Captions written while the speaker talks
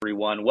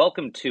everyone.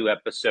 Welcome to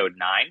episode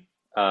 9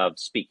 of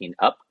Speaking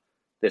Up.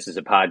 This is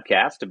a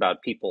podcast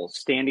about people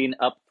standing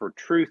up for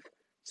truth,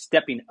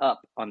 stepping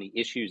up on the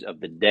issues of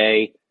the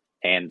day,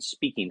 and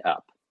speaking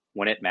up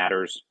when it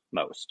matters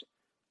most.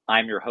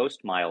 I'm your host,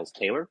 Miles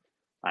Taylor.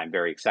 I'm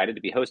very excited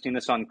to be hosting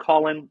this on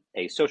Callin,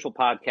 a social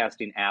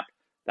podcasting app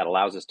that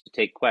allows us to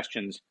take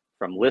questions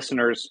from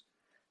listeners.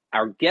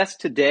 Our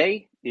guest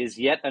today is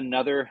yet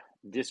another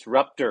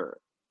disruptor.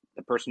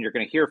 The person you're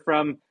going to hear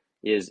from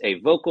is a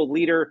vocal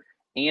leader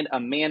and a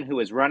man who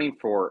is running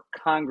for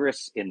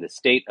Congress in the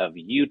state of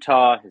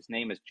Utah. His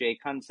name is Jake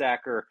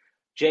Hunsaker.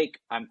 Jake,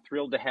 I'm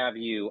thrilled to have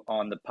you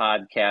on the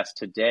podcast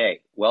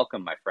today.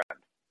 Welcome, my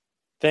friend.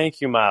 Thank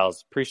you,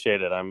 Miles.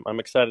 Appreciate it. I'm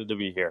excited to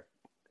be here.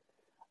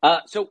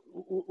 So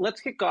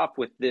let's kick off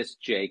with this,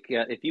 Jake.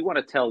 If you want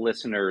to tell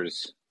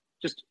listeners,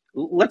 just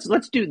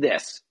let's do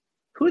this.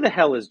 Who the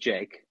hell is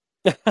Jake?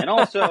 And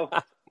also,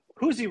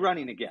 who's he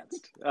running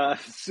against?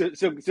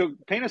 So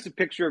paint us a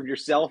picture of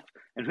yourself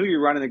and who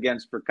you're running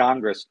against for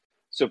Congress,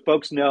 so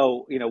folks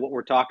know what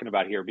we're talking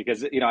about here.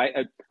 Because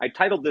I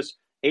titled this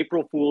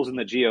 "April Fools in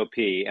the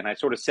GOP," and I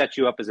sort of set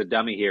you up as a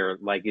dummy here.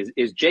 Like,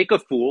 is Jake a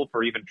fool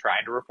for even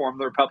trying to reform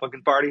the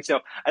Republican Party? So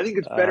I think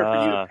it's better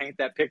for you to paint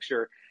that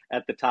picture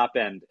at the top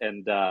end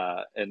and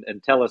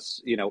tell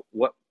us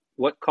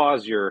what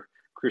cause you're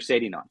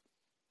crusading on.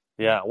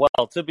 Yeah,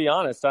 well, to be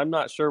honest, I'm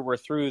not sure we're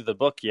through the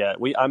book yet.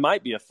 I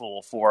might be a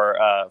fool for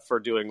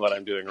doing what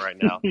I'm doing right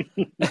now.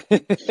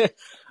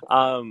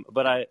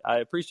 But I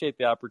appreciate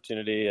the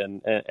opportunity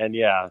and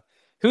yeah,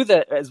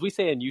 as we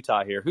say in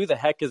Utah here, who the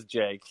heck is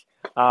Jake?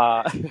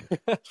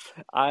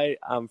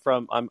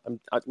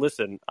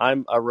 Listen,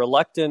 I'm a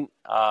reluctant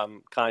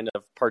kind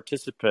of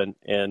participant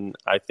in,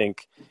 I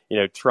think,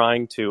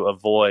 trying to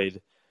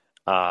avoid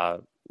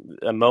a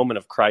moment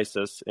of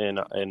crisis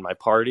in my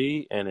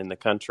party and in the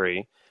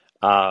country.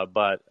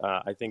 But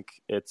I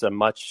think it's a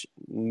much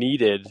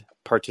needed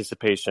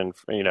participation,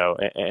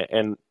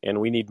 and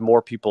we need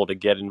more people to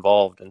get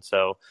involved. And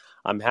so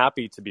I'm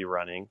happy to be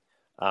running,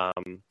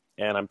 and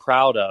I'm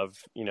proud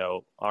of,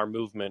 our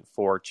movement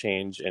for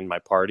change in my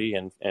party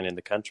and in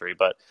the country.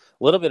 But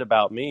a little bit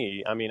about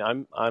me. I mean,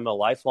 I'm a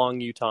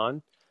lifelong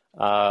Utahn,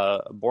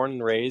 born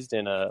and raised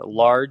in a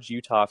large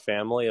Utah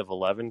family of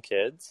 11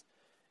 kids.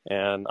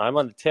 And I'm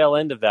on the tail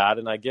end of that,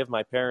 and I give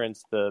my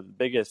parents the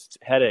biggest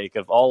headache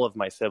of all of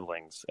my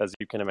siblings, as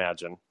you can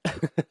imagine.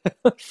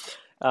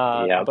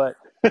 Yeah. But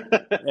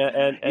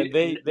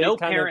they no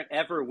parent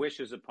ever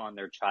wishes upon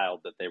their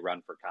child that they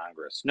run for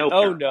Congress. No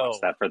parent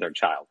wants that for their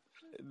child.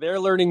 They're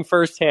learning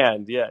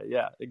firsthand.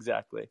 Yeah,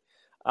 exactly.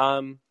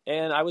 And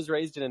I was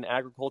raised in an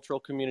agricultural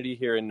community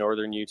here in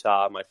northern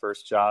Utah. My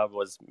first job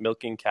was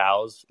milking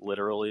cows,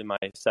 literally. My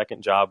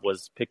second job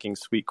was picking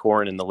sweet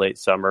corn in the late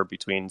summer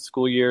between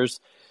school years.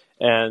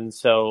 And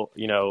so,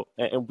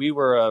 and we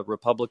were a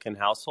Republican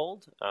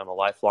household. I'm a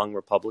lifelong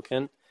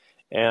Republican.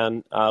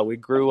 And we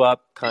grew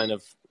up kind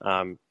of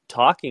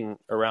talking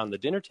around the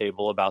dinner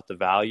table about the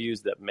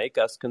values that make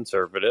us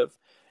conservative.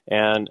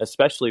 And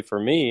especially for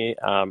me,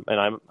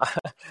 and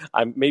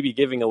I'm maybe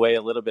giving away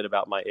a little bit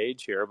about my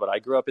age here, but I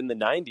grew up in the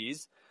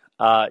 90s,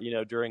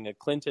 during a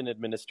Clinton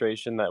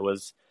administration that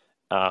was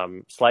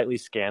slightly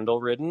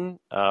scandal-ridden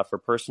for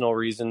personal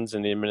reasons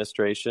in the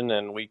administration.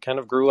 And we kind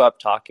of grew up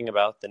talking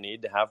about the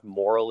need to have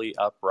morally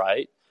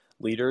upright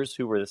leaders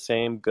who were the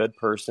same good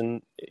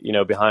person,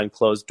 behind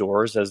closed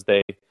doors as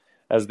they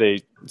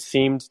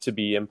seemed to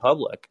be in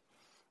public.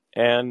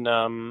 And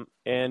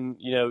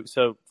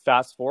so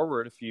fast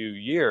forward a few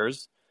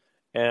years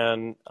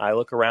and I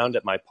look around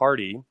at my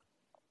party,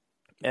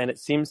 and it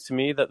seems to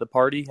me that the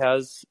party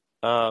has,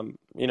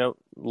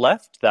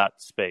 left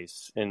that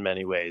space in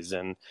many ways.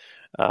 And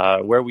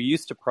where we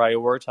used to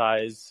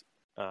prioritize,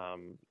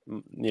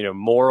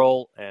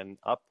 moral and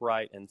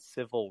upright and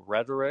civil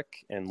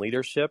rhetoric and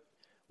leadership,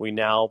 we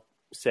now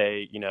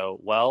say,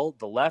 well,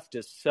 the left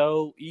is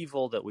so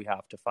evil that we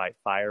have to fight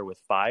fire with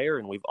fire.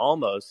 And we've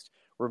almost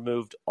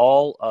removed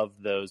all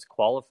of those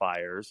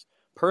qualifiers,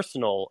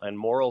 personal and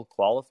moral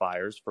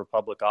qualifiers for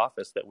public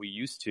office that we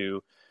used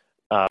to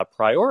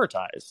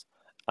prioritize.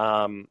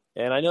 And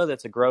I know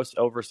that's a gross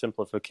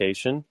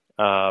oversimplification,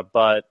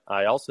 but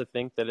I also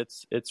think that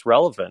it's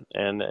relevant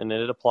and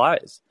it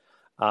applies.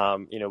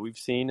 We've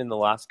seen in the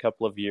last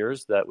couple of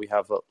years that we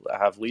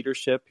have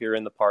leadership here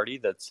in the party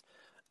that's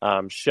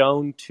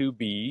shown to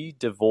be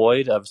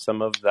devoid of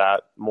some of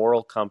that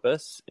moral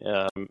compass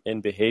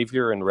in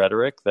behavior and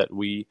rhetoric that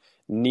we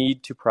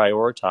need to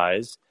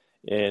prioritize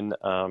in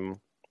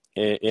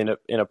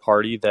a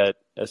party that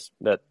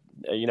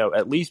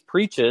at least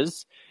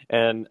preaches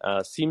and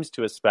seems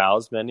to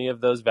espouse many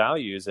of those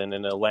values, and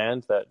in a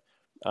land that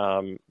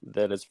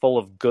is full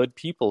of good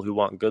people who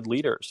want good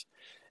leaders.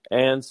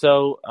 And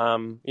so,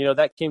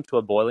 that came to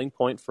a boiling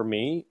point for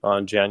me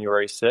on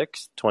January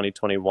 6th,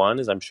 2021,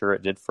 as I'm sure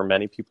it did for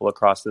many people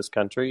across this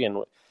country.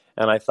 And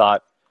I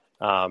thought,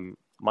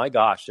 my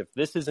gosh, if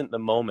this isn't the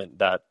moment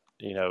that,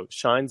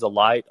 shines a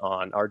light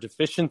on our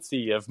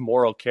deficiency of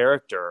moral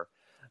character,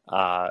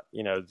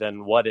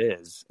 then what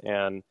is?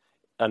 And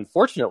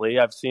unfortunately,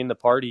 I've seen the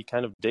party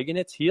kind of digging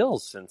its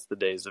heels since the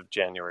days of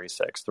January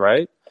 6th,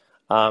 right?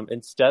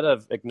 Instead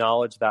of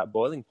acknowledge that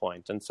boiling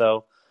point. And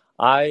so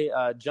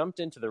I jumped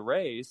into the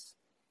race.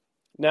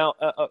 Now,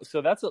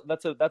 so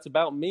that's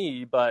about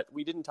me, but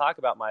we didn't talk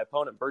about my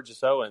opponent,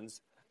 Burgess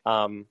Owens.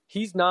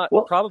 He's not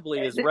Well, probably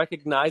as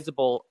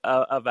recognizable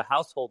of a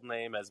household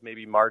name as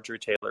maybe Marjorie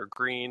Taylor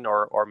Greene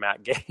or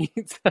Matt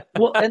Gaetz.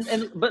 well,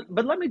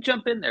 but let me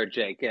jump in there,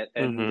 Jake,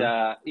 and Hmm.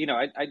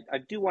 I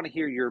do want to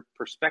hear your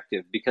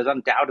perspective, because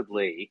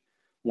undoubtedly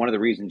one of the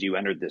reasons you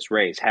entered this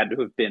race had to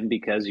have been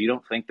because you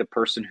don't think the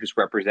person who's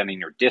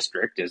representing your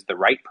district is the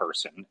right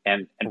person.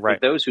 And for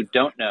Right. those who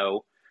don't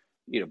know,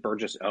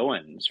 Burgess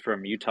Owens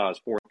from Utah's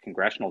 4th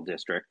congressional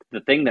district,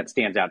 the thing that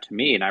stands out to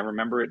me, and I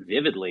remember it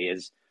vividly,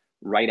 is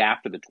right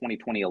after the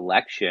 2020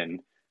 election,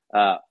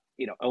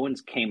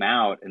 Owens came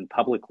out and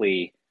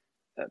publicly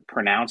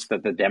pronounced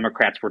that the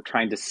Democrats were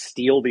trying to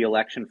steal the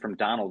election from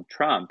Donald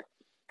Trump.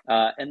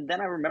 And then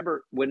I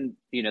remember when,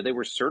 they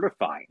were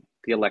certifying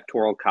the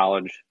Electoral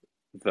College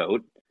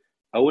vote,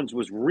 Owens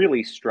was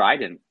really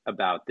strident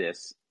about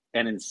this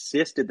and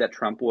insisted that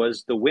Trump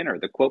was the winner.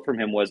 The quote from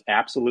him was,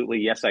 "Absolutely,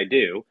 yes, I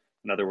do."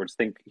 In other words,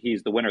 think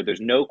he's the winner.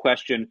 There's no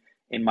question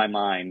in my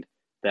mind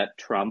that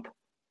Trump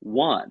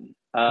won,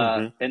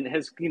 Hmm. and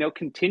has,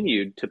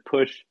 continued to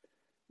push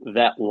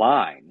that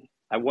line.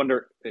 I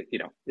wonder,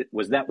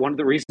 was that one of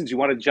the reasons you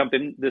wanted to jump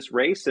in this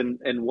race? And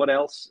what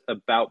else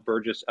about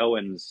Burgess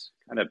Owens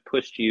kind of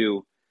pushed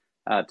you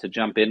to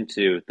jump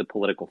into the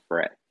political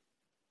fray?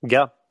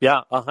 Yeah,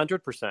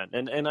 100%.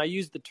 And I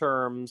use the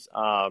terms,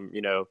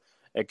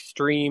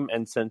 extreme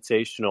and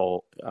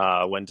sensational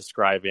when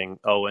describing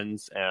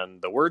Owens,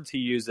 and the words he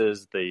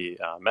uses, the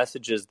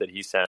messages that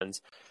he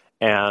sends,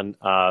 and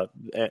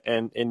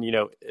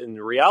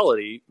in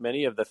reality,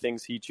 many of the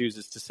things he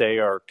chooses to say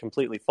are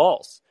completely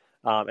false.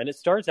 And it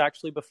starts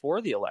actually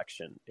before the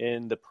election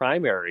in the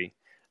primary.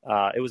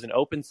 It was an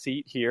open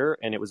seat here,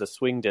 and it was a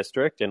swing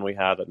district, and we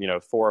had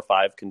 4 or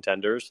 5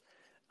 contenders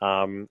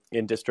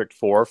in District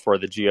 4 for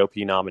the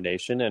GOP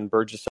nomination. And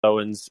Burgess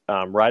Owens,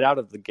 right out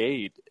of the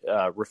gate,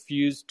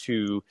 refused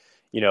to,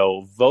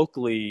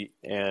 vocally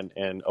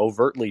and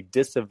overtly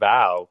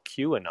disavow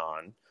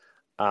QAnon,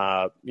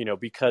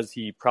 because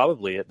he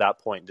probably at that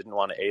point didn't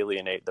want to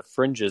alienate the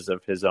fringes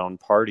of his own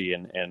party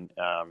and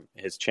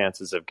his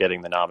chances of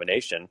getting the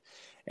nomination.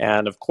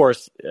 And of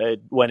course,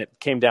 when it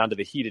came down to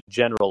the heated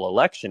general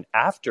election,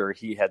 after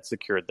he had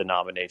secured the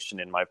nomination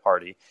in my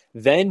party,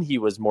 then he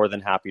was more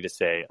than happy to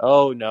say,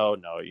 "Oh, no,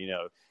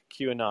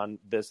 QAnon,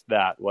 this,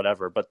 that,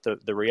 whatever." But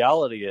the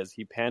reality is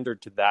he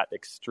pandered to that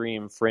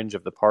extreme fringe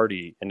of the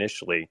party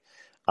initially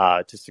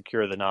to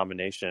secure the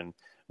nomination,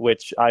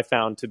 which I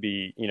found to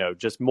be,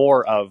 just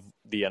more of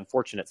the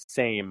unfortunate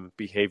same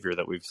behavior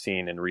that we've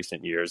seen in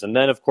recent years. And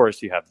then, of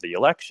course, you have the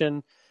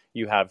election.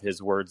 You have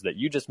his words that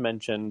you just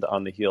mentioned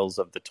on the heels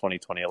of the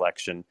 2020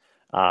 election,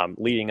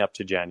 leading up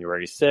to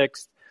January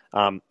 6th.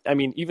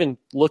 Even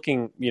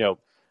looking,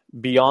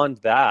 beyond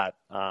that,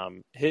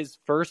 his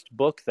first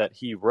book that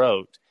he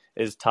wrote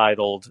is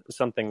titled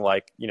something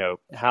like,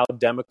 How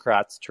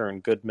Democrats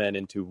Turn Good Men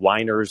into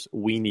Whiners,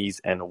 Weenies,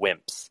 and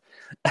Wimps.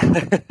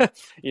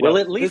 Well,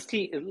 at least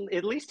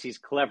he's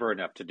clever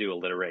enough to do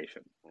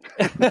alliteration.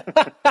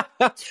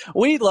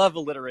 We love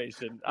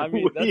alliteration. I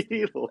mean,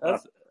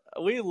 love.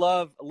 we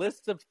love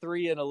lists of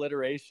 3 and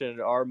alliteration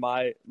are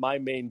my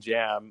main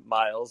jam,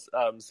 Miles.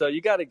 So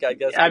you got to, I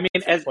guess. I mean,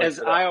 as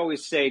I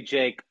always say,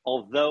 Jake,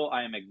 although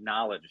I am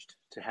acknowledged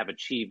to have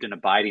achieved an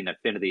abiding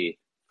affinity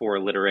for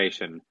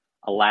alliteration,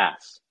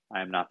 alas,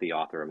 I am not the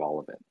author of all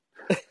of it.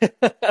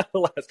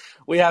 Alas,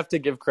 we have to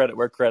give credit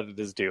where credit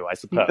is due, I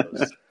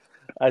suppose.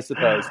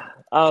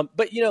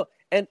 But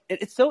and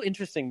it's so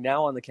interesting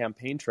now on the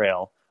campaign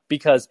trail,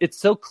 because it's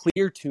so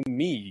clear to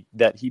me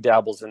that he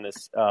dabbles in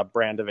this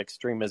brand of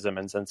extremism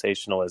and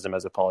sensationalism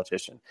as a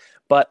politician.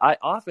 But I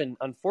often,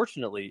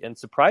 unfortunately and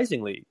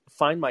surprisingly,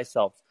 find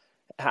myself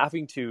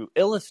having to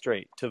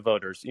illustrate to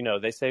voters.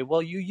 They say,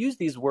 "Well, you use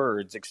these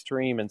words,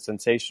 extreme and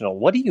sensational.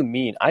 What do you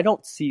mean?" I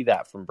don't see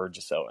that from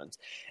Burgess Owens.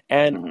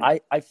 And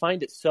I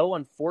find it so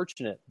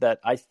unfortunate that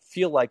I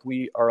feel like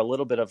we are a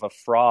little bit of a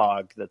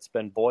frog that's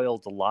been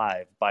boiled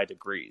alive by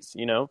degrees,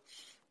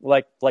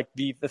 like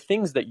the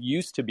things that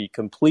used to be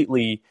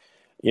completely,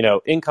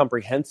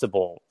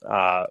 incomprehensible,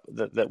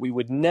 that we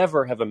would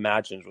never have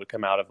imagined would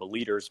come out of a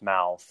leader's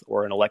mouth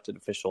or an elected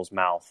official's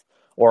mouth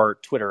or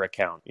Twitter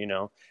account.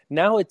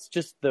 Now it's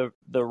just the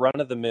run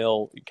of the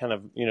mill kind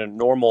of,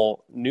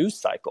 normal news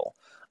cycle.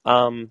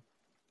 And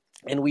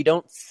we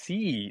don't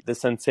see the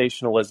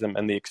sensationalism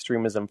and the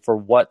extremism for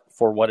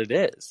what it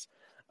is.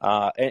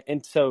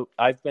 And so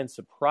I've been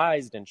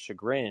surprised and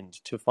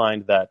chagrined to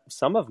find that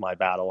some of my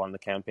battle on the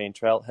campaign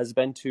trail has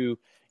been to,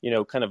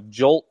 kind of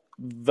jolt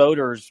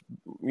voters,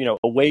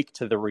 awake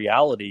to the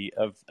reality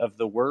of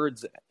the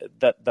words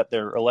that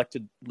their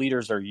elected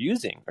leaders are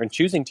using or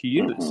choosing to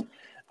use.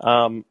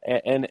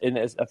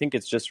 I think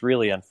it's just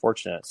really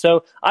unfortunate.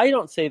 So I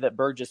don't say that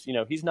Burgess,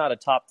 he's not a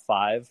top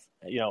five,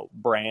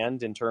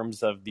 brand in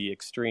terms of the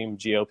extreme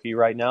GOP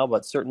right now,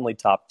 but certainly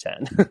top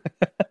 10.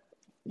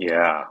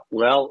 Yeah,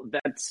 well,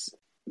 that's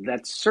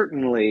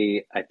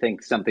certainly, I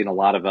think, something a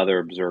lot of other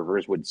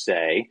observers would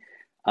say,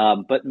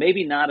 but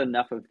maybe not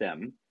enough of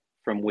them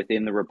from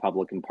within the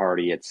Republican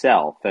Party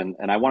itself. And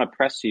I want to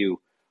press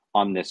you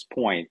on this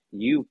point.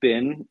 You've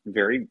been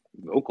very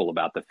vocal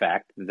about the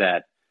fact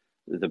that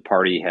the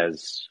party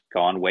has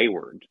gone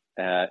wayward,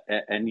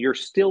 and you're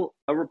still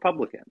a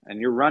Republican,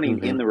 and you're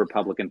running in Hmm. the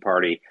Republican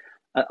Party.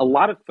 A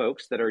lot of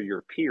folks that are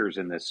your peers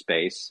in this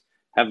space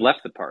have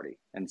left the party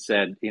and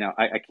said,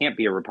 I can't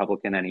be a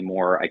Republican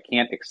anymore. I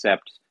can't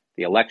accept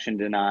the election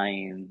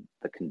denying,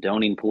 the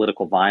condoning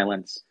political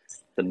violence,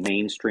 the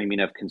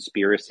mainstreaming of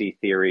conspiracy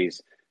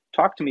theories.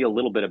 Talk to me a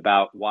little bit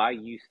about why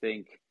you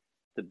think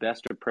the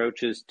best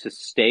approach is to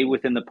stay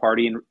within the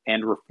party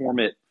and reform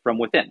it from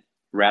within,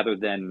 rather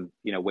than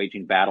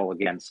waging battle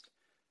against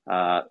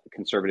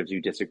conservatives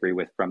you disagree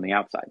with from the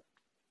outside.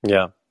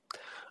 Yeah.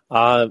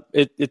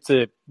 It's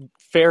a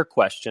fair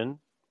question,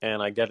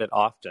 and I get it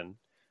often.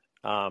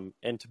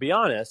 And to be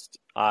honest,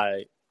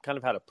 I kind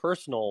of had a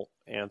personal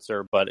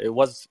answer, but it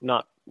was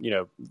not,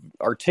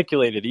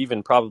 articulated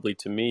even probably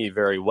to me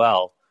very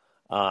well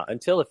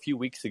until a few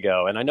weeks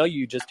ago. And I know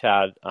you just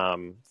had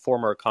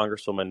former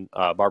Congresswoman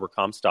Barbara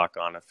Comstock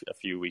on a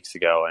few weeks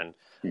ago, and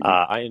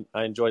I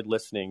enjoyed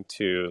listening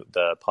to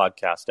the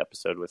podcast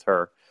episode with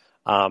her.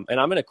 And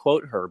I'm going to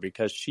quote her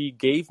because she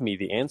gave me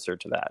the answer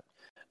to that.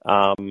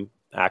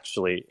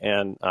 Actually,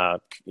 and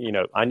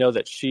I know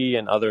that she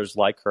and others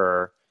like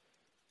her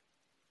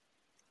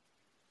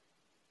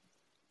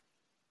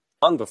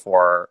long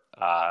before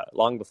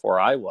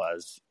I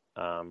was.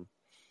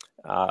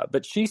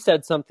 But she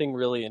said something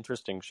really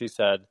interesting. She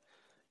said,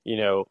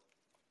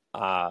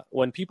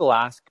 when people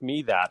ask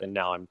me that, and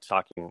now I'm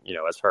talking,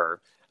 as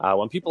her,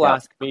 when people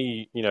ask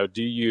me,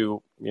 do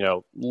you,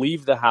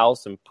 leave the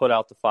house and put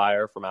out the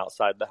fire from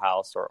outside the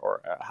house,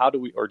 or how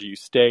do or do you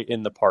stay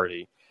in the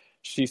party?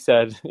 She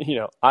said,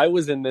 I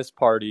was in this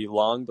party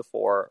long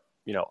before,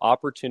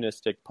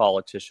 opportunistic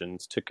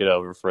politicians took it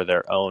over for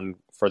their own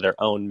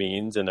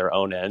means and their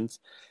own ends.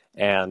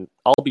 And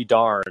I'll be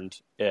darned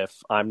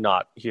if I'm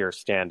not here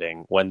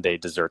standing when they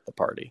desert the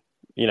party,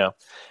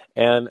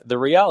 And the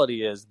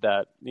reality is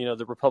that,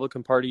 the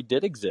Republican Party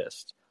did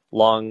exist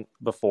long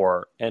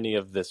before any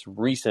of this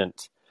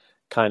recent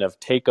kind of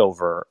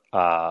takeover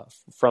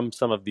from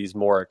some of these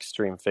more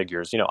extreme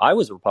figures. I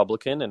was a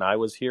Republican, and I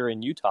was here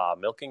in Utah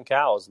milking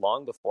cows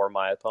long before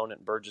my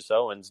opponent Burgess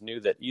Owens knew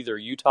that either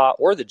Utah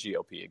or the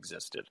GOP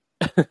existed.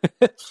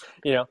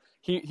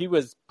 He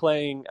was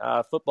playing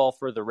football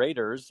for the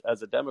Raiders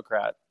as a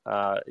Democrat,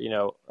 for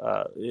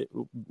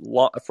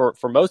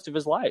most of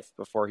his life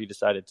before he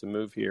decided to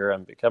move here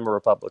and become a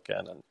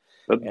Republican.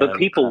 But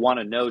people want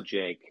to know,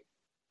 Jake,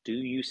 do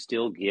you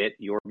still get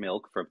your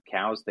milk from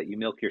cows that you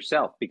milk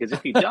yourself? Because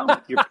if you don't,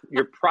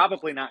 you're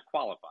probably not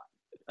qualified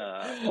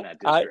in that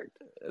district.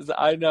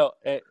 I know.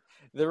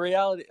 The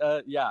reality,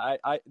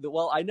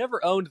 I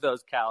never owned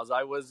those cows.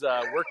 I was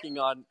working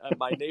on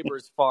my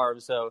neighbor's farm,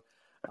 so.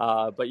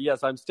 But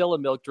yes, I'm still a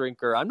milk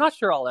drinker. I'm not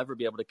sure I'll ever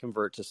be able to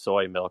convert to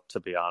soy milk, to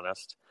be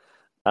honest.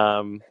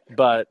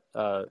 But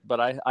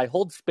I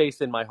hold space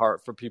in my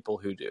heart for people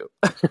who do.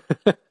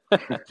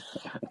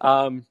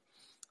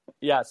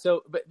 Yeah.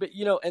 So, but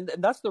and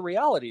that's the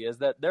reality, is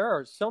that there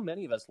are so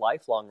many of us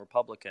lifelong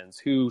Republicans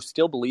who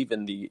still believe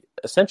in the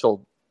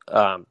essential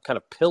kind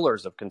of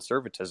pillars of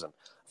conservatism: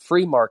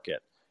 free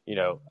market,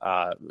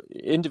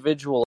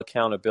 individual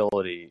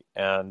accountability,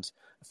 and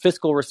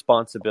fiscal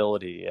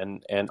responsibility,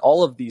 and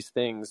all of these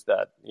things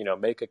that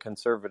make a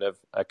conservative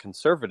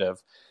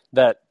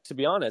that, to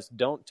be honest,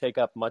 don't take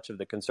up much of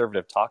the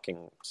conservative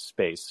talking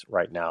space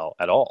right now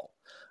at all.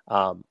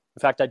 In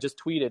fact, I just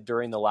tweeted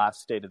during the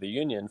last State of the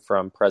Union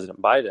from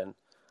President Biden,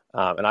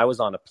 and I was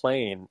on a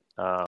plane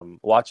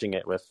watching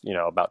it with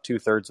about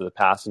 2/3 of the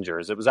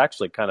passengers. It was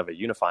actually kind of a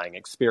unifying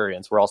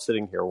experience. We're all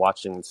sitting here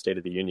watching the State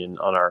of the Union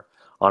on our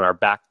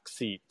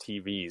backseat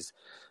TVs.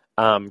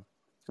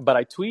 But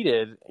I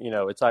tweeted,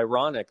 it's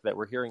ironic that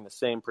we're hearing the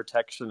same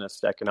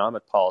protectionist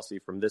economic policy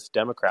from this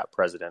Democrat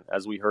president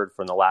as we heard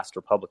from the last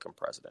Republican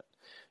president,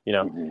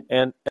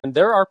 and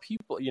there are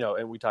people,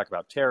 and we talk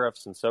about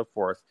tariffs and so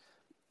forth.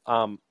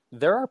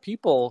 There are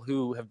people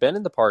who have been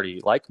in the party,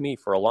 like me,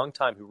 for a long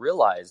time, who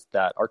realize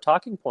that our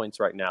talking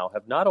points right now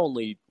have not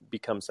only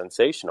become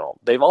sensational,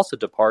 they've also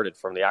departed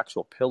from the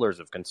actual pillars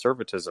of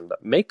conservatism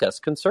that make us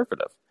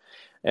conservative.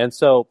 And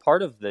so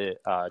part of the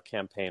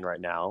campaign right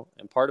now,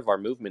 and part of our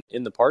movement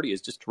in the party,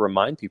 is just to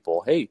remind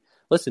people, hey,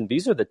 listen,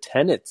 these are the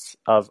tenets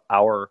of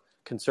our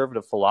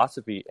conservative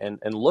philosophy, and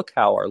look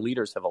how our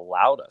leaders have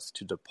allowed us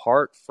to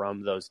depart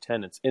from those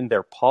tenets in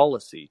their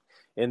policy,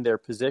 in their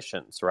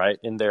positions, right,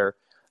 in their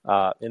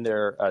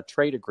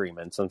trade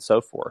agreements and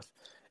so forth.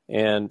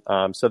 And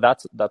so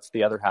that's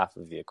the other half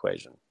of the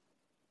equation.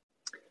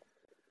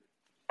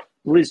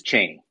 Liz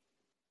Cheney,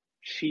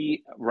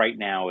 She right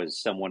now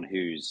is someone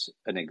who's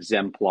an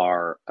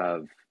exemplar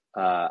of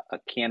a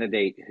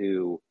candidate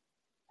who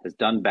has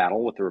done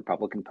battle with the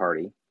Republican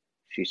Party.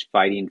 She's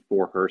fighting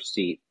for her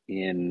seat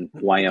in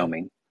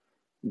Wyoming.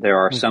 There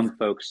are Mhm. some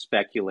folks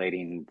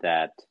speculating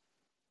that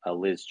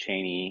Liz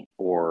Cheney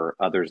or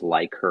others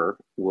like her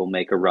will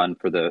make a run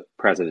for the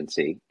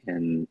presidency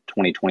in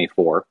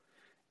 2024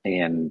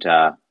 and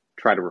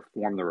try to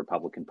reform the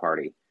Republican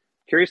Party.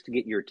 Curious to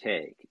get your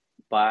take.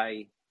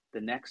 By the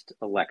next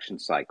election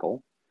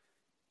cycle,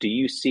 do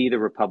you see the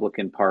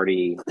Republican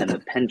Party and the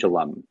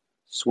pendulum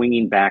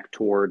swinging back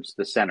towards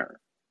the center,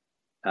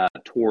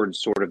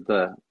 towards sort of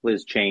the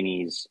Liz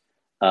Cheneys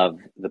of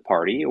the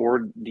party, or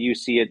do you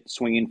see it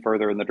swinging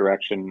further in the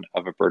direction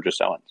of a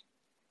Burgess Owens?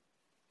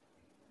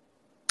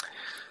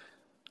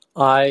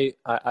 I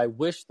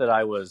wish that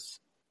I was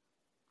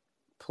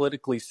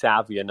politically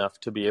savvy enough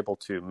to be able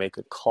to make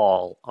a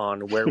call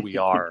on where we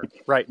are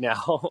right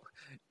now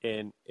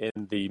in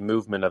the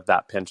movement of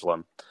that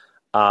pendulum.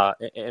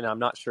 And I'm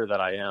not sure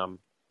that I am.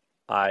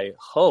 I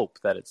hope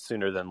that it's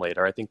sooner than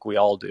later. I think we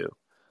all do.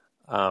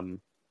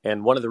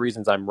 And one of the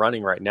reasons I'm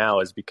running right now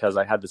is because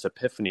I had this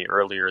epiphany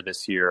earlier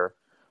this year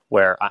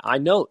where I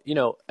know,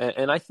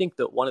 and I think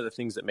that one of the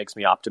things that makes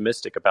me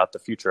optimistic about the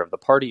future of the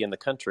party and the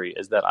country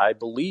is that I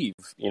believe,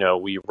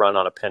 we run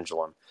on a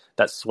pendulum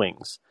that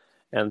swings.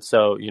 And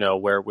so,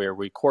 where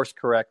we course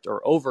correct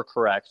or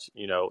overcorrect,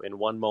 in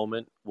one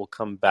moment, we'll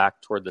come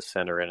back toward the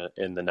center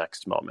in the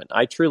next moment.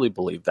 I truly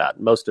believe that.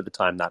 Most of the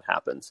time that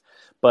happens.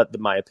 But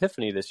my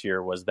epiphany this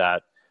year was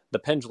that the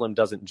pendulum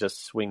doesn't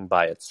just swing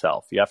by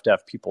itself. You have to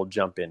have people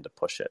jump in to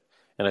push it.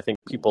 And I think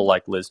people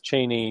like Liz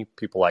Cheney,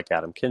 people like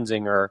Adam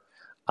Kinzinger,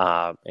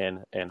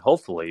 and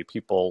hopefully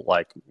people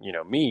like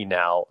me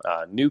now,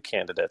 new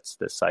candidates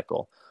this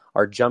cycle,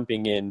 are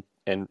jumping in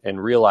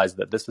and realize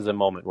that this is a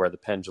moment where the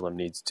pendulum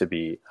needs to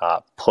be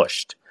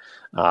pushed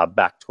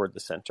back toward the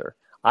center.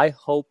 I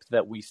hope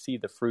that we see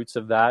the fruits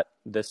of that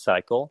this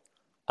cycle.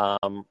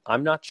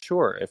 I'm not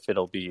sure if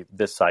it'll be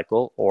this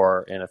cycle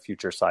or in a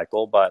future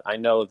cycle, but I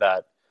know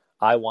that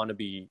I want to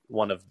be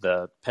one of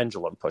the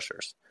pendulum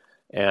pushers.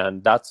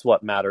 And that's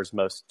what matters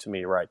most to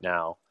me right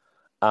now.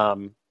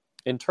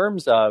 In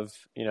terms of,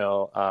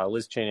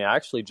 Liz Cheney, I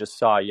actually just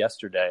saw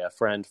yesterday, a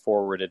friend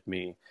forwarded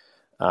me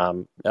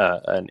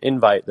an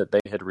invite that they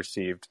had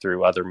received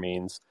through other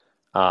means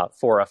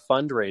for a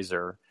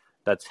fundraiser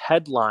that's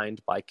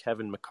headlined by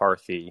Kevin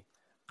McCarthy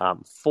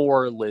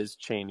for Liz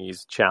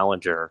Cheney's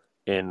challenger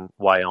in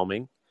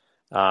Wyoming.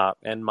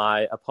 And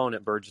my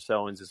opponent, Burgess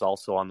Owens, is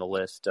also on the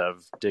list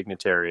of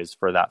dignitaries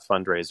for that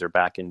fundraiser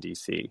back in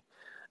D.C.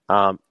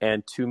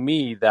 And to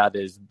me, that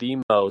is the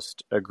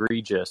most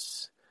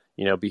egregious,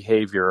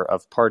 behavior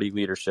of party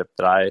leadership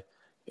that I,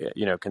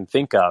 can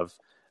think of.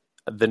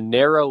 The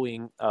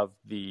narrowing of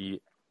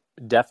the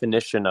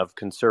definition of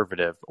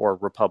conservative or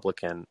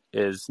Republican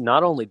is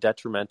not only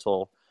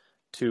detrimental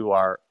to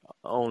our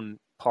own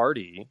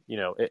party,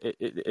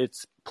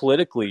 it's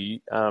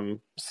politically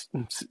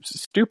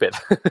stupid.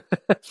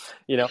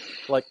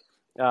 Like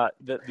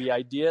the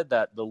idea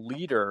that the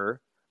leader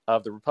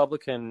of the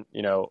Republican,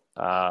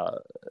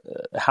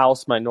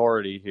 House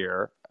minority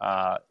here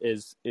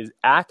is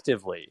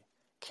actively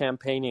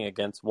campaigning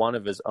against one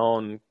of his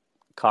own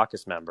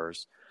caucus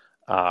members,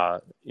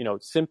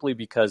 simply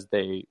because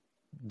they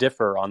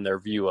differ on their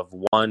view of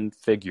one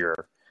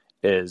figure,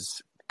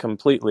 is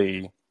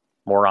completely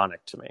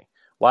moronic to me.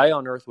 Why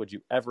on earth would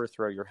you ever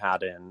throw your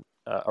hat in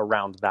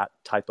around that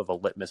type of a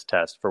litmus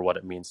test for what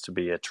it means to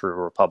be a true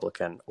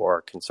Republican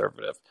or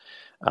conservative?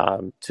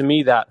 To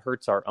me, that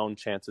hurts our own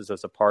chances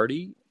as a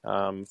party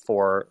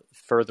for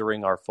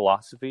furthering our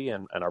philosophy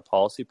and our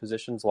policy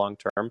positions long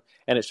term,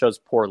 and it shows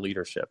poor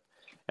leadership.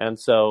 And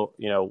so,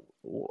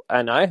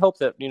 and I hope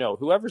that,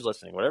 whoever's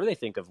listening, whatever they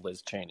think of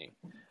Liz Cheney,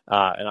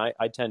 and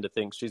I tend to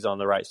think she's on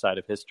the right side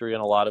of history in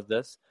a lot of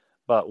this,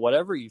 but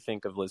whatever you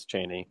think of Liz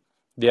Cheney,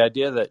 the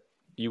idea that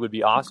you would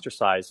be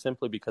ostracized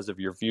simply because of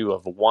your view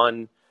of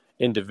one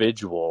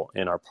individual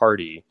in our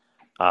party,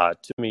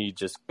 to me,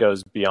 just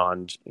goes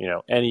beyond,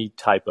 any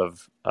type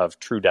of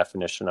true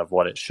definition of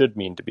what it should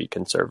mean to be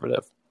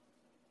conservative.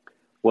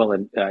 Well,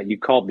 and you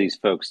called these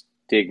folks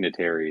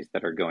dignitaries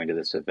that are going to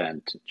this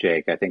event,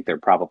 Jake. I think they're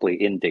probably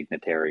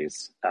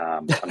indignitaries.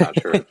 I'm not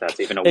sure if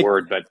that's even a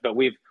word, but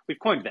we've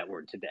coined that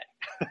word today.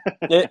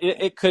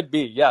 It could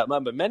be, yeah.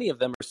 But many of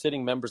them are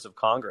sitting members of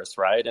Congress,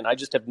 right? And I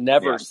just have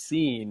never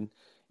seen,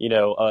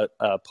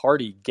 a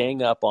party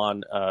gang up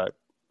on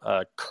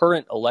a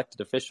current elected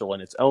official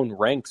in its own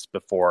ranks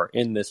before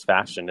in this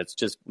fashion. It's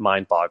just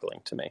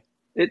mind-boggling to me.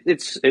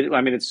 It's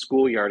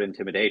schoolyard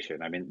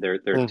intimidation. I mean, they're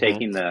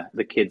taking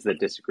the kids that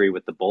disagree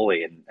with the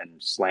bully and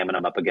slamming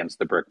them up against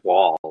the brick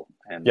wall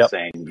and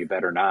saying, you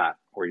better not,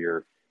 or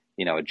you're,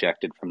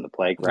 ejected from the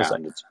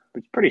playground. It's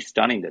pretty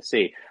stunning to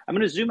see. I'm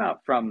going to zoom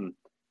out from,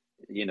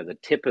 the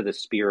tip of the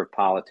spear of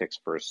politics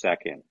for a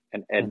second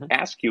and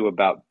ask you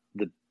about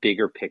the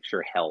bigger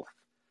picture health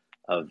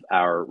of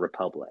our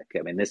republic.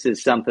 I mean, this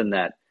is something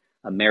that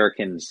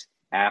Americans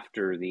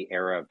after the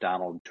era of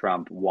Donald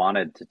Trump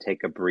wanted to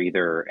take a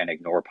breather and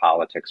ignore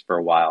politics for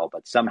a while,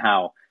 but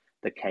somehow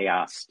the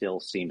chaos still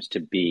seems to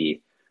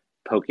be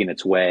poking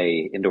its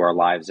way into our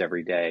lives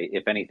every day.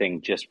 If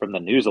anything, just from the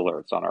news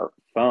alerts on our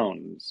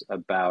phones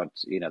about,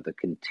 the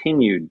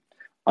continued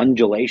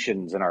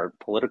undulations in our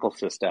political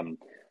system.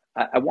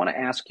 I want to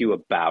ask you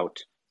about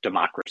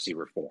democracy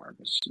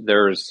reforms.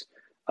 There's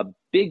a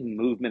big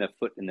movement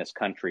afoot in this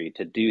country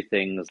to do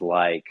things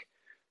like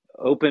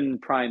open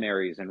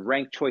primaries and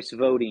ranked choice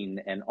voting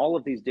and all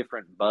of these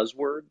different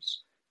buzzwords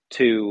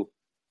to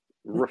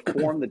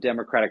reform the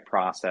democratic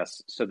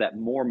process so that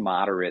more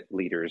moderate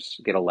leaders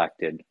get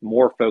elected,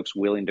 more folks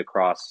willing to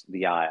cross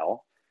the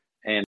aisle,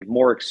 and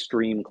more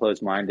extreme,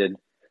 closed minded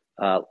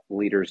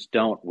leaders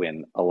don't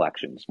win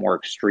elections, more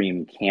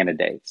extreme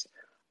candidates.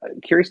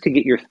 Curious to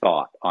get your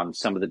thought on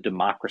some of the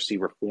democracy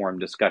reform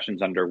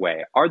discussions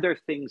underway. Are there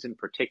things in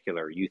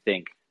particular you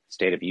think the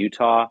state of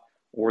Utah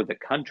or the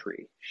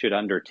country should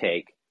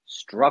undertake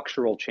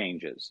structural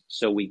changes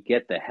so we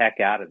get the heck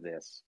out of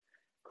this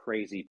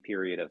crazy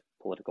period of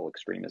political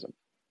extremism?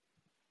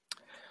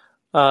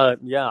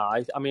 Yeah,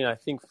 I mean, I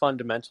think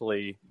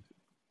fundamentally,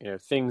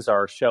 things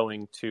are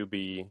showing to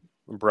be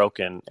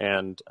broken,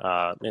 and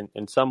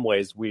in some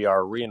ways, we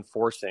are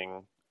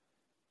reinforcing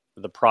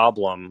the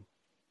problem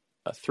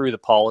through the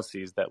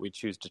policies that we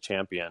choose to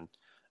champion.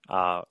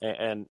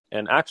 And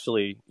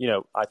actually,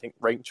 I think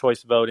ranked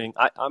choice voting.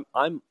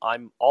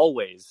 I'm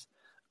always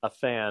a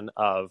fan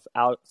of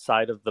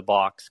outside of the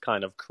box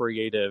kind of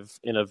creative,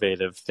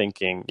 innovative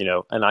thinking.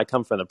 And I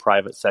come from the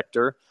private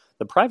sector.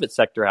 The private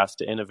sector has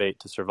to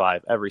innovate to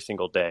survive every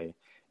single day,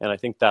 and I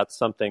think that's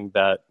something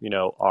that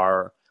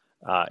our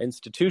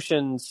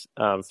institutions,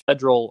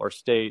 federal or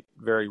state,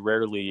 very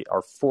rarely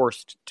are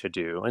forced to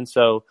do. And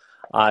so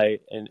I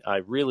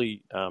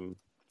really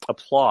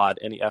applaud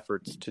any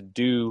efforts to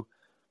do,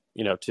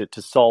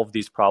 to solve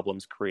these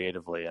problems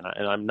creatively. And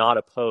I'm not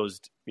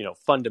opposed,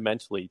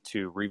 fundamentally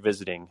to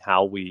revisiting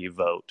how we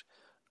vote,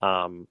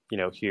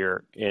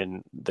 here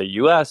in the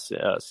U.S.,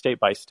 state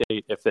by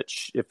state, if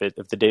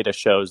the data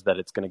shows that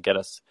it's going to get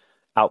us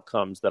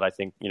outcomes that I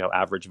think,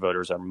 average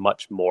voters are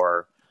much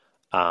more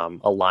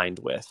aligned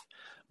with.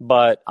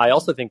 But I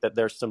also think that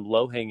there's some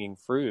low-hanging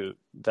fruit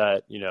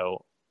that,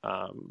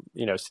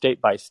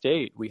 state by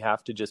state, we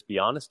have to just be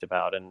honest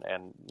about. And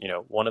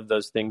one of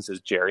those things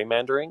is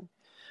gerrymandering.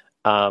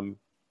 And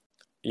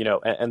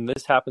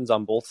this happens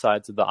on both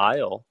sides of the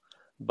aisle.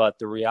 But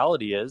the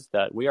reality is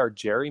that we are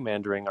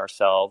gerrymandering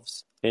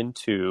ourselves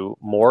into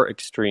more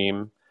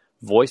extreme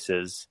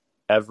voices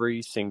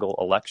every single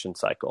election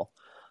cycle.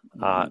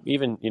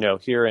 Even,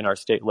 here in our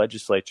state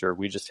legislature,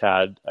 we just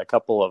had a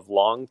couple of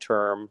long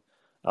time,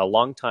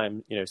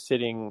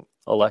 sitting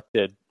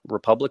elected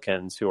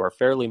Republicans who are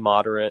fairly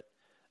moderate,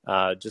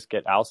 just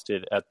get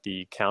ousted at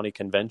the county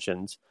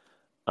conventions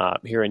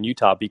here in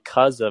Utah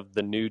because of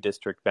the new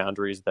district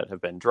boundaries that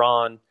have been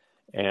drawn,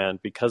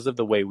 and because of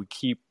the way we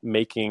keep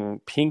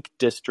making pink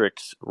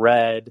districts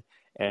red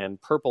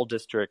and purple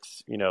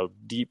districts,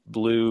 deep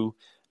blue.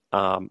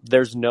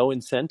 There's no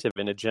incentive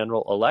in a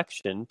general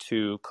election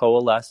to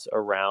coalesce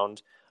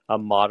around a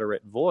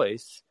moderate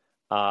voice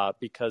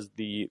because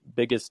the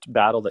biggest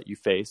battle that you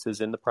face is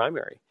in the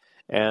primary.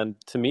 And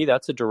to me,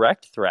 that's a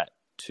direct threat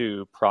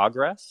to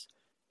progress,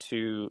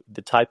 to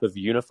the type of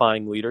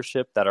unifying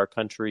leadership that our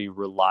country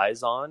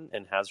relies on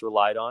and has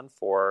relied on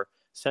for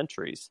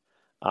centuries.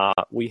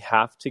 We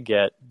have to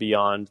get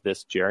beyond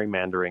this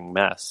gerrymandering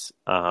mess.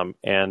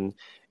 And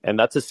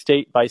that's a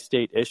state by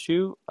state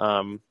issue.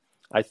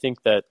 I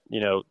think that,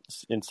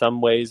 in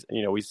some ways,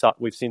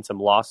 we've seen some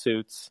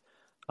lawsuits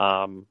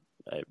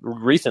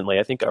recently.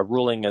 I think a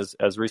ruling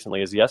as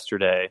recently as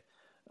yesterday,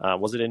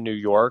 was it in New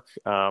York,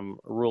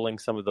 ruling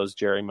some of those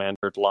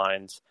gerrymandered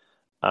lines,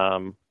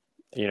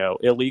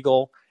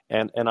 illegal.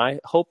 And I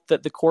hope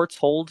that the courts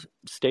hold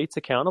states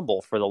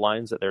accountable for the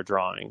lines that they're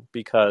drawing,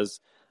 because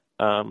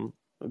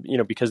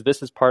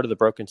this is part of the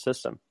broken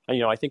system.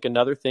 I think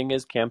another thing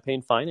is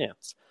campaign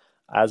finance.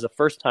 As a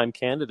first-time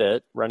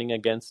candidate running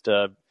against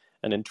an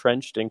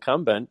entrenched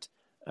incumbent,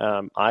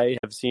 I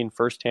have seen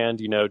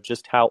firsthand,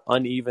 just how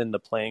uneven the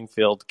playing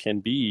field can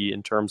be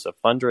in terms of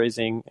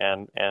fundraising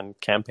and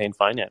campaign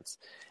finance.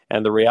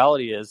 And the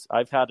reality is,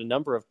 I've had a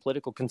number of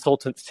political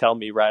consultants tell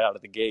me right out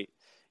of the gate,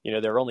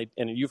 there are only,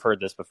 and you've heard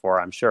this before,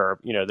 I'm sure,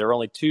 there are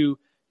only two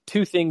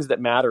things that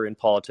matter in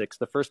politics.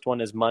 The first one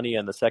is money,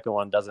 and the second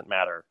one doesn't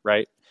matter,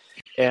 right?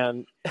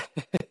 And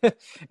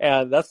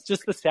and that's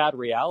just the sad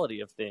reality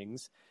of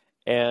things.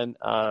 And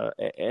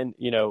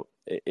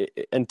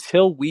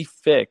until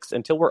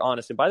we're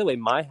honest, and by the way,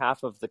 my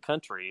half of the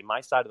country,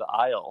 my side of the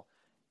aisle,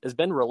 has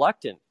been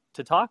reluctant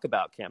to talk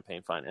about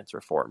campaign finance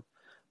reform,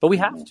 but we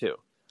have to.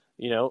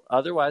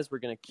 Otherwise we're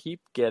going to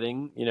keep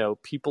getting,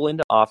 people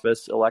into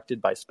office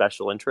elected by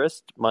special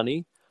interest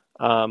money,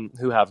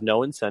 who have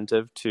no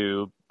incentive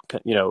to,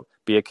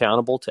 be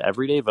accountable to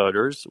everyday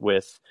voters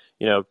with,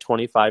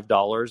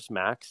 $25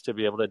 max to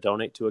be able to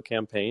donate to a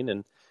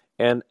campaign.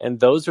 And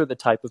those are the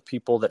type of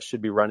people that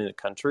should be running the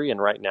country. And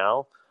right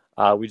now,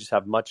 We just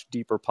have much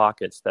deeper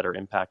pockets that are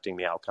impacting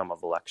the outcome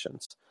of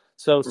elections.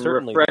 So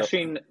certainly,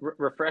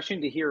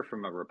 Refreshing to hear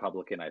from a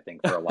Republican, I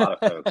think, for a lot of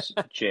folks,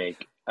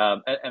 Jake.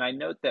 And I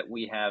note that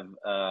we have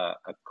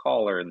a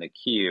caller in the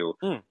queue.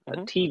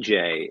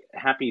 TJ,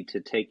 happy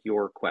to take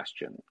your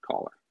question,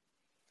 caller.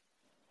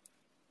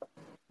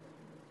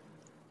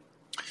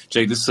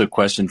 Jake, this is a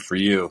question for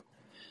you.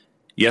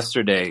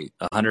 Yesterday,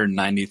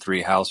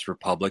 193 House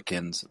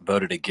Republicans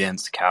voted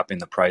against capping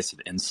the price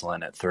of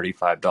insulin at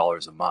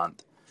 $35 a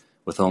month,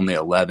 with only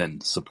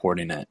 11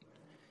 supporting it.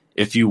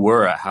 If you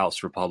were a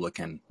House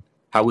Republican,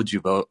 how would you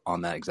vote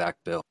on that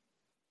exact bill?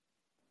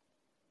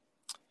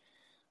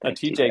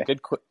 TJ,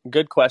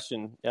 good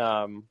question.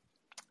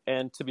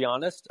 And to be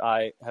honest,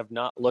 I have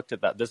not looked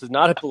at that. This is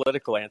not a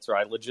political answer.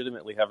 I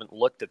legitimately haven't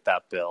looked at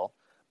that bill.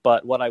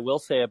 But what I will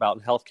say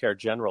about healthcare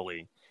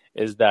generally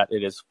is that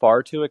it is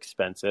far too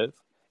expensive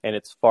and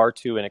it's far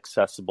too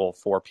inaccessible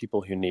for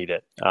people who need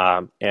it.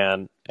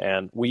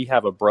 And we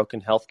have a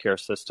broken healthcare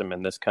system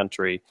in this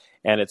country,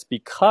 and it's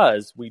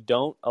because we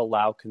don't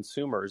allow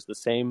consumers the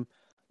same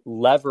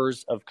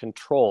levers of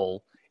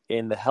control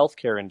in the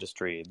healthcare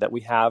industry that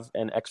we have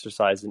and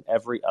exercise in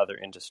every other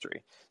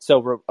industry.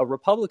 So a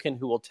Republican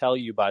who will tell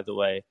you, by the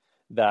way,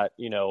 that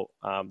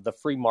the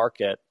free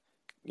market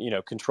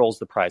controls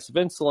the price of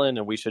insulin,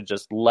 and we should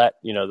just let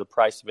the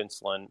price of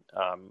insulin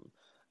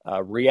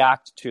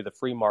react to the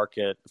free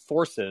market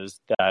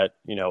forces that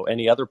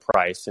any other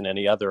price in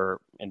any other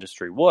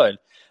industry would,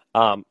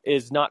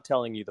 is not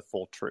telling you the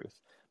full truth.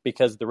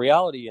 Because the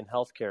reality in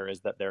healthcare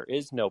is that there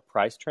is no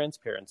price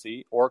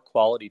transparency or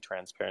quality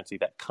transparency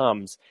that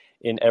comes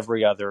in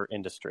every other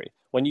industry.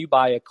 When you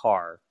buy a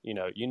car,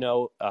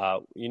 the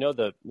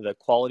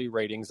quality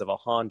ratings of a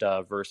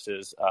Honda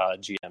versus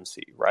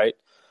GMC, right?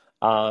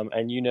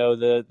 And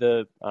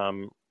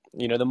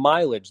the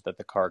mileage that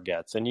the car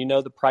gets, and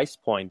the price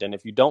point. And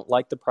if you don't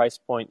like the price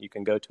point, you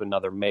can go to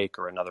another make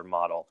or another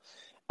model.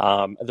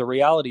 The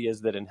reality is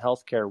that in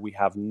healthcare, we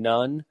have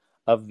none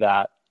of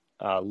that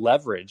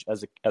leverage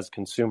as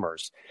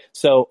consumers.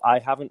 So I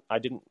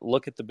didn't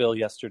look at the bill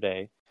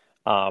yesterday,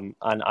 and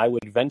I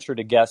would venture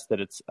to guess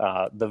that it's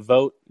the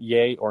vote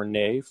yay or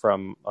nay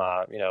from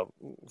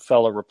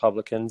fellow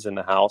Republicans in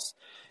the House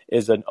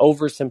is an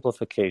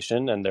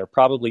oversimplification, and they're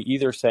probably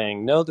either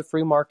saying no, the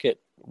free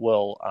market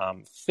will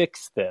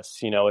fix this.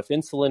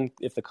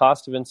 If the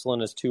cost of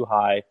insulin is too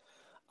high,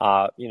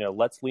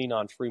 let's lean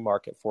on free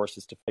market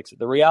forces to fix it.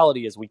 The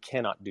reality is we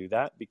cannot do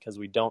that because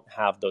we don't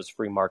have those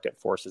free market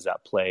forces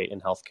at play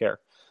in healthcare.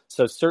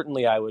 So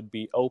certainly I would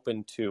be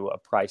open to a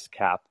price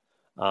cap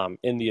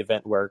in the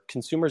event where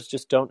consumers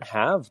just don't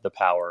have the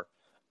power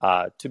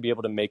to be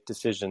able to make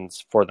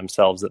decisions for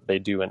themselves that they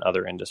do in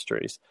other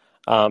industries.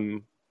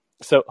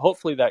 So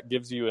hopefully that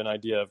gives you an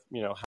idea of,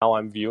 how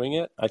I'm viewing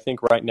it. I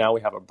think right now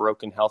we have a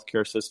broken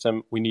healthcare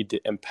system. We need to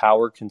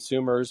empower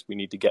consumers. We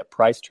need to get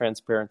price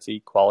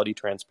transparency, quality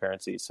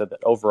transparency, so that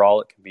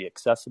overall it can be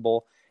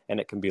accessible and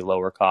it can be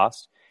lower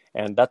cost.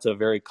 And that's a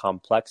very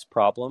complex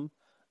problem.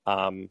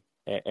 And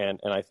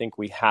I think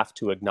we have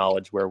to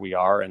acknowledge where we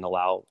are and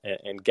allow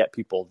and get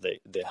people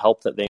the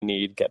help that they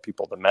need, get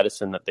people the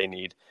medicine that they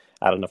need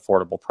at an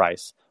affordable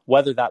price.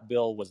 Whether that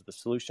bill was the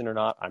solution or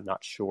not, I'm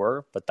not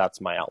sure, but that's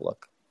my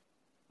outlook.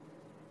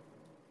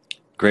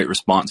 Great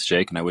response,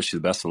 Jake, and I wish you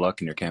the best of luck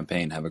in your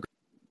campaign. Have a great.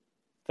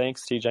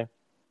 Thanks, TJ.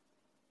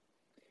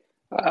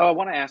 I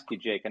want to ask you,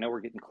 Jake, I know we're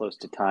getting close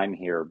to time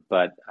here,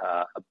 but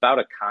about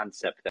a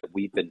concept that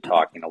we've been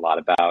talking a lot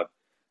about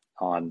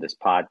on this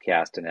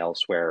podcast and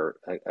elsewhere,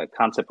 a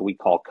concept we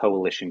call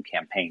coalition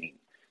campaigning.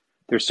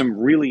 There's some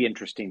really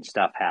interesting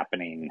stuff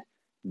happening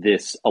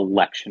this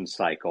election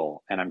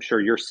cycle, and I'm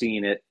sure you're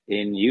seeing it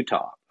in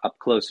Utah up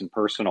close and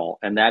personal,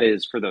 and that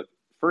is for the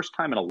first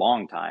time in a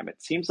long time,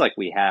 it seems like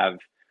we have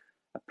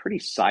a pretty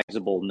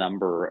sizable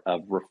number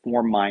of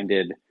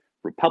reform-minded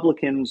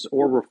Republicans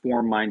or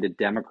reform-minded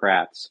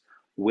Democrats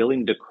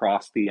willing to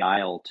cross the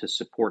aisle to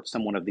support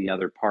someone of the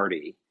other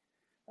party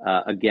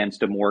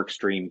against a more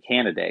extreme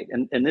candidate.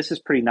 And this is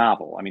pretty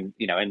novel. I mean,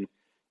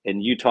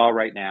 in Utah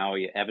right now,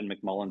 Evan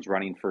McMullen's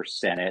running for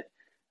Senate.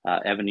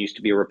 Evan used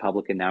to be a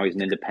Republican. Now he's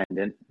an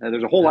independent.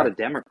 There's a whole lot of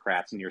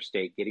Democrats in your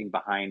state getting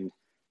behind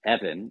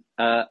Evan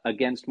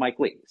against Mike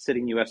Lee,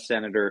 sitting U.S.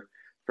 Senator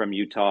from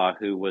Utah,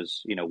 who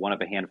was, one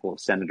of a handful of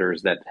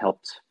senators that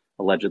helped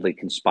allegedly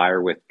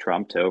conspire with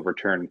Trump to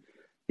overturn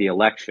the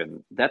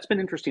election. That's been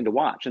interesting to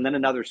watch. And then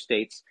in other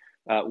states,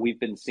 we've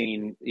been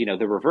seeing,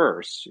 the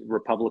reverse,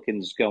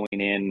 Republicans going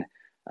in,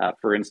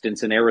 for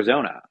instance, in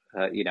Arizona.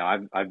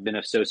 I've been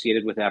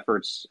associated with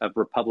efforts of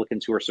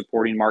Republicans who are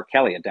supporting Mark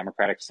Kelly, a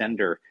Democratic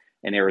senator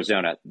in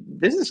Arizona.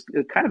 This is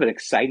kind of an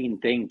exciting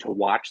thing to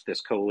watch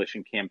this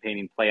coalition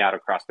campaigning play out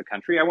across the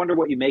country. I wonder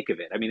what you make of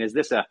it. I mean, is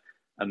this a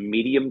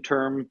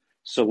medium-term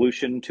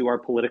solution to our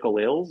political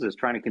ills, is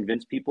trying to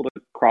convince people to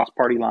cross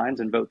party lines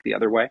and vote the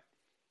other way?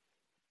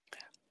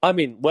 I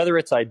mean, whether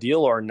it's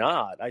ideal or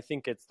not, I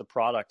think it's the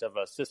product of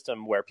a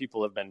system where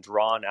people have been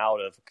drawn out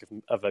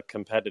of a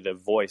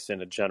competitive voice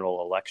in a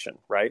general election,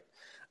 right?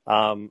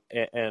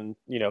 And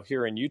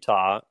here in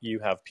Utah, you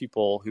have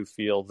people who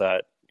feel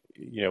that,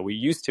 we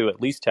used to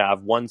at least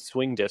have one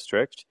swing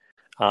district.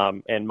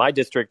 And my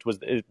district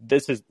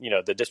this is,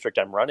 the district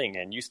I'm running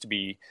in used to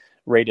be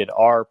rated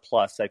R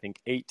plus, I think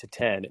 8 to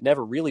 10. It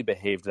never really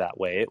behaved that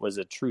way. It was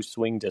a true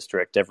swing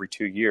district every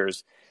 2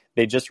 years.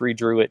 They just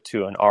redrew it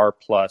to an R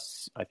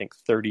plus, I think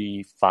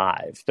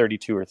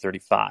 32 or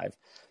 35.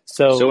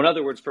 So in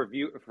other words, for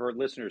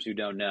listeners who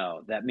don't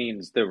know, that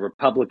means the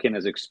Republican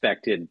is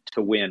expected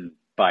to win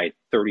by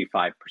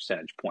 35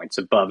 percentage points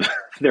above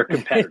their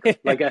competitor.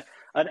 Like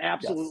an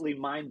absolutely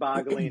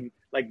mind-boggling,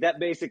 like that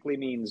basically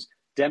means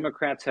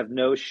Democrats have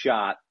no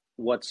shot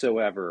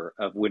whatsoever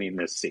of winning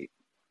this seat.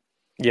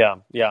 Yeah.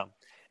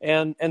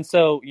 And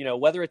so,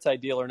 whether it's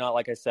ideal or not,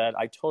 like I said,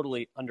 I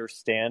totally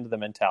understand the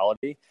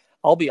mentality.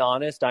 I'll be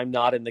honest, I'm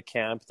not in the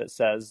camp that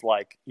says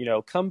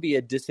come be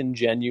a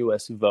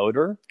disingenuous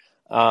voter.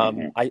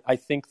 I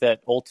think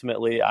that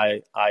ultimately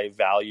I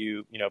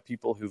value,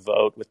 people who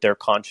vote with their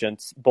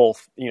conscience,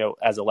 both,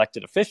 as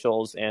elected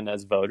officials and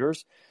as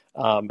voters.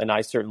 And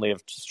I certainly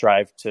have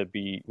strived to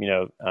be,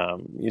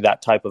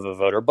 that type of a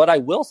voter. But I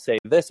will say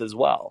this as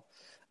well.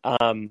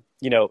 And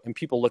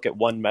people look at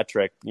one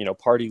metric,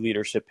 party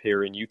leadership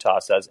here in Utah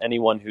says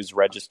anyone who's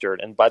registered.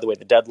 And by the way,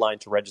 the deadline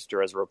to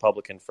register as a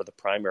Republican for the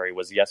primary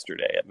was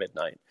yesterday at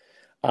midnight.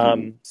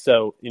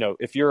 So,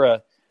 if you're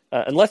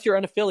unless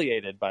you're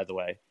unaffiliated, by the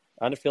way,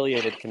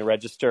 unaffiliated can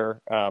register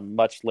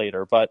much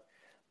later. But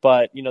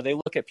they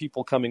look at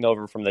people coming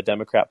over from the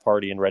Democrat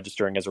Party and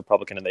registering as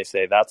Republican, and they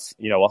say that's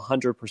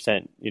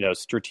 100%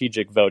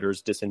 strategic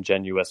voters,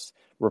 disingenuous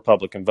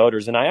Republican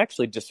voters. And I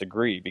actually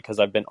disagree, because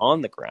I've been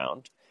on the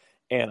ground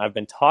and I've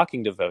been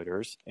talking to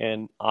voters,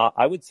 and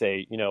I would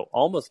say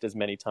almost as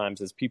many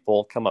times as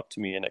people come up to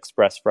me and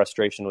express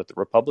frustration with the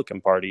Republican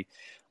Party,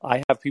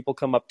 I have people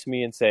come up to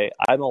me and say,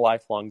 I'm a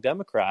lifelong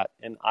Democrat,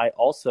 and I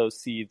also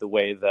see the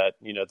way that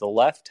the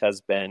left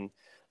has been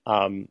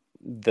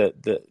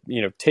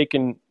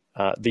taken.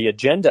 The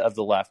agenda of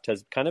the left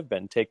has kind of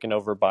been taken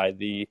over by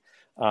the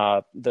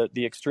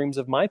extremes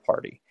of my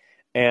party,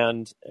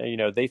 and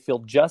they feel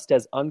just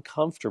as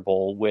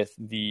uncomfortable with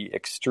the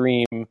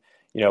extreme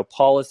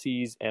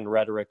policies and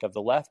rhetoric of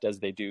the left as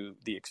they do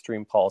the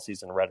extreme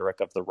policies and rhetoric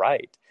of the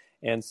right.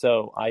 And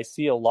so I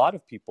see a lot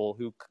of people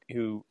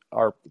who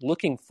are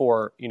looking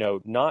for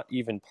not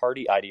even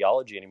party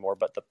ideology anymore,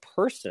 but the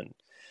person,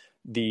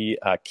 the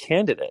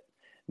candidate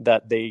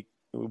that they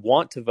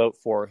want to vote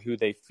for, who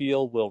they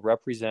feel will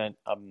represent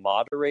a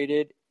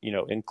moderated,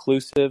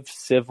 inclusive,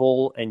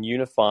 civil, and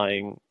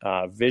unifying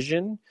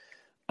vision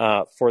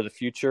for the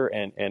future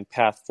and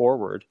path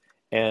forward.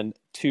 And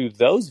to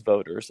those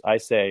voters, I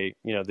say,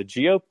 the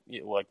GOP,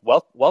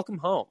 welcome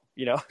home.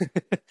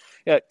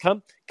 Yeah,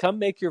 come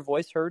make your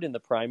voice heard in the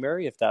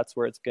primary if that's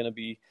where it's going to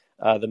be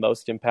the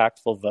most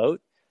impactful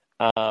vote.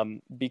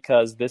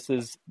 Because this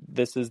is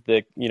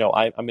the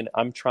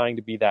I'm trying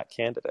to be that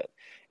candidate,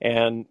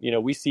 and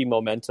we see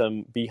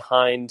momentum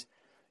behind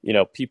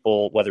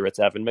people, whether it's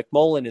Evan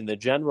McMullen in the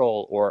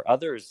general or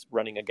others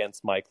running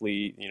against Mike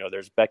Lee.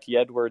 There's Becky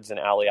Edwards and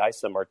Ali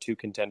Isom are two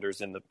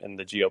contenders in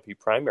the GOP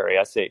primary.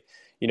 I say,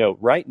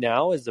 right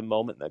now is the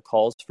moment that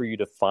calls for you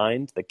to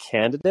find the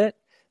candidate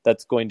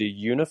that's going to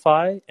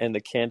unify and the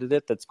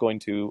candidate that's going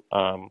to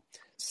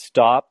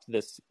stop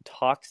this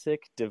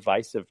toxic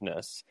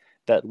divisiveness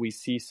that we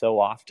see so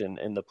often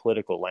in the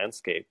political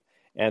landscape.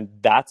 And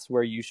that's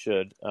where you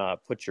should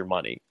put your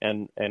money.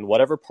 And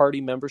whatever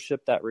party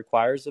membership that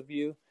requires of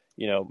you,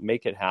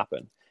 make it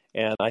happen.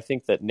 And I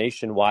think that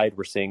nationwide,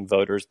 we're seeing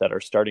voters that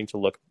are starting to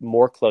look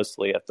more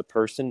closely at the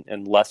person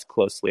and less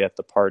closely at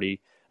the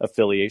party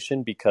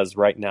affiliation, because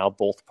right now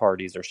both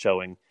parties are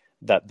showing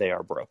that they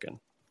are broken.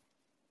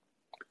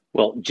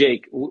 Well,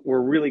 Jake,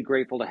 we're really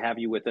grateful to have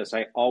you with us.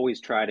 I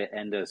always try to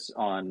end us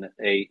on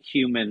a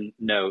human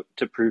note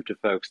to prove to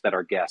folks that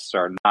our guests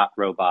are not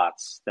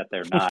robots, that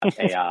they're not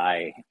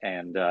AI,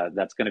 and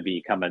that's going to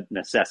become a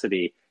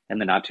necessity in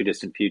the not too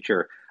distant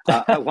future.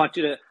 I want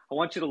you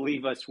to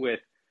leave us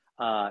with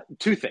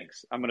two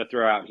things I'm going to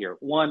throw out here.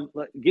 One,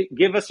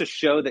 give us a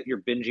show that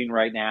you're binging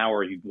right now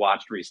or you've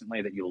watched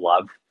recently that you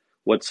love.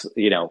 What's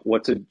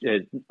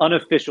an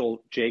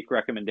unofficial Jake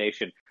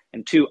recommendation?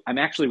 And two, I'm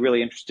actually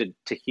really interested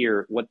to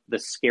hear what the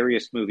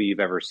scariest movie you've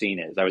ever seen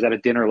is. I was at a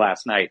dinner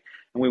last night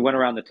and we went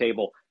around the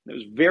table. And it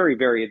was very,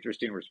 very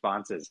interesting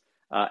responses.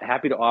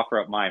 Happy to offer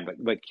up mine,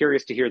 but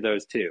curious to hear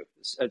those too.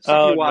 Something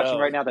you're watching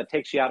right now that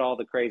takes you out all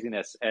the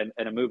craziness, and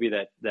a movie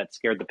that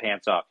scared the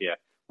pants off you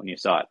when you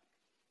saw it.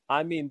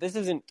 I mean, this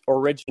isn't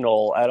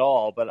original at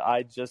all, but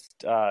I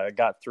just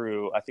got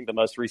through, I think, the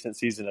most recent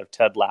season of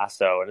Ted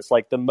Lasso. And it's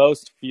like the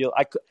most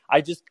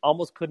I just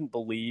almost couldn't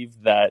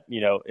believe that,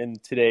 in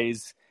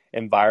today's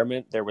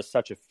environment, there was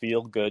such a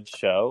feel-good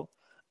show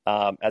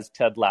as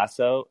Ted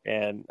Lasso.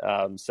 And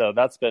so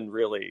that's been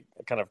really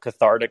kind of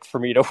cathartic for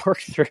me to work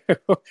through.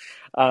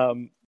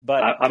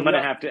 But I'm going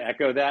to have to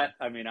echo that.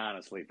 I mean,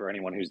 honestly, for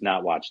anyone who's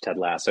not watched Ted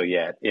Lasso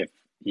yet, if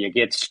you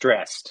get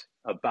stressed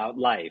about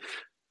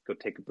life, go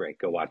take a break.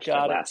 Go watch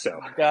Ted Lasso.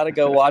 Gotta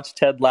go watch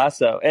Ted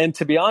Lasso. And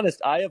to be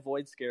honest, I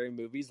avoid scary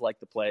movies like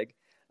the plague.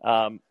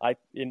 I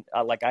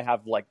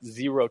have like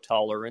zero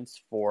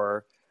tolerance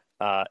for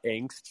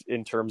angst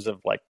in terms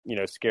of like,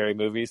 scary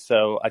movies.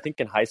 So I think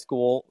in high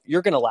school,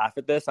 you're going to laugh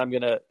at this. I'm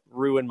going to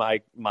ruin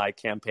my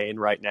campaign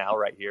right now,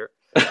 right here.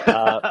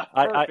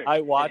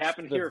 I watched it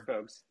happened here,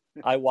 folks.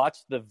 I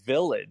watched The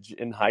Village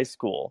in high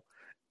school.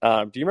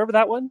 Do you remember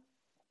that one?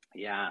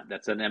 Yeah,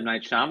 that's an M.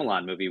 Night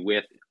Shyamalan movie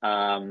with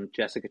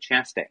Jessica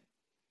Chastain.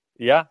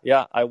 Yeah.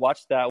 I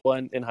watched that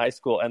one in high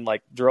school and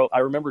I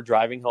remember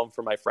driving home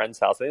from my friend's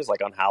house. It was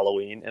like on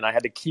Halloween, and I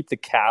had to keep the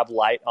cab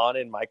light on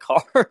in my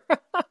car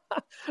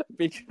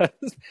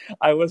because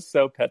I was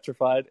so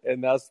petrified.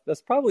 And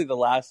that's probably the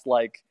last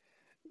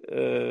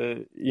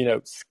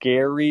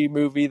scary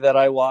movie that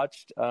I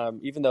watched.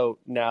 Even though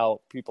now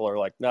people are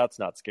like, no, it's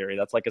not scary.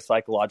 That's like a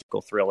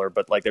psychological thriller,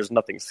 but like there's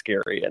nothing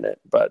scary in it.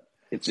 But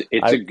it's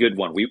a good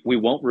one. We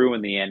won't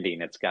ruin the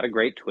ending. It's got a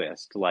great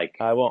twist, like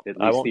I won't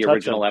the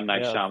original M.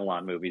 Night Yeah.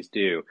 Shyamalan movies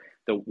do.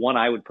 The one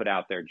I would put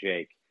out there,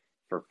 Jake,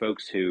 for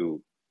folks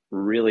who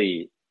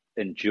really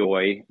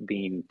enjoy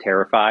being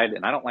terrified,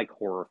 and I don't like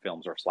horror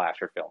films or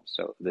slasher films,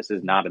 so this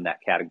is not in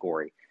that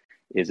category,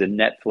 is a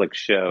Netflix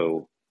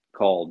show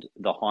called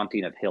The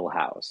Haunting of Hill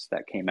House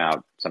that came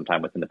out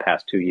sometime within the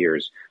past 2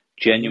 years.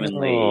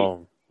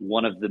 Genuinely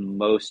one of the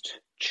most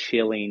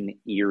chilling,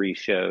 eerie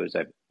shows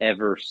I've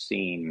ever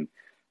seen.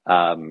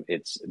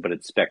 It's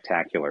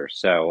spectacular.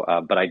 So,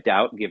 but I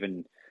doubt,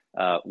 given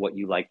what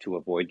you like to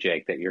avoid,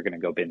 Jake, that you're going to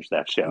go binge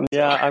that show.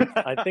 Yeah,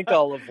 I think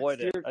I'll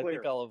avoid it. I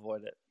think I'll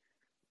avoid it.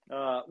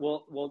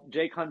 Well,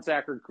 Jake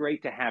Hunsacker,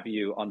 great to have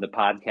you on the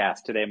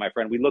podcast today, my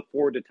friend. We look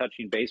forward to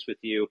touching base with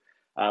you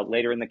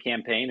later in the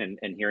campaign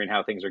and hearing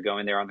how things are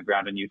going there on the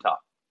ground in Utah.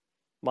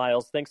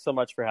 Miles, thanks so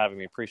much for having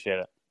me. Appreciate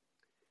it.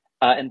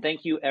 And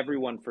thank you,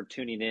 everyone, for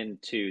tuning in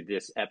to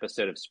this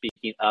episode of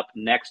Speaking Up.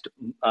 Next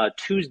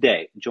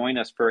Tuesday, join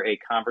us for a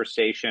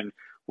conversation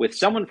with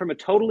someone from a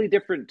totally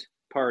different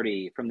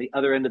party, from the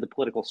other end of the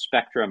political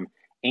spectrum,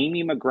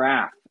 Amy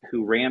McGrath,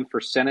 who ran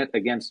for Senate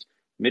against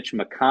Mitch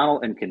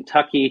McConnell in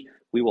Kentucky.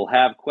 We will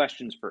have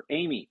questions for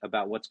Amy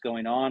about what's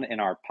going on in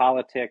our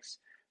politics,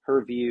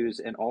 her views,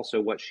 and also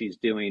what she's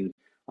doing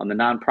on the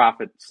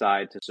nonprofit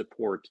side to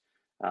support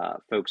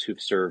folks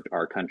who've served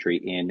our country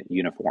in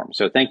uniform.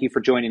 So thank you for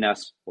joining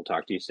us. We'll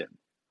talk to you soon.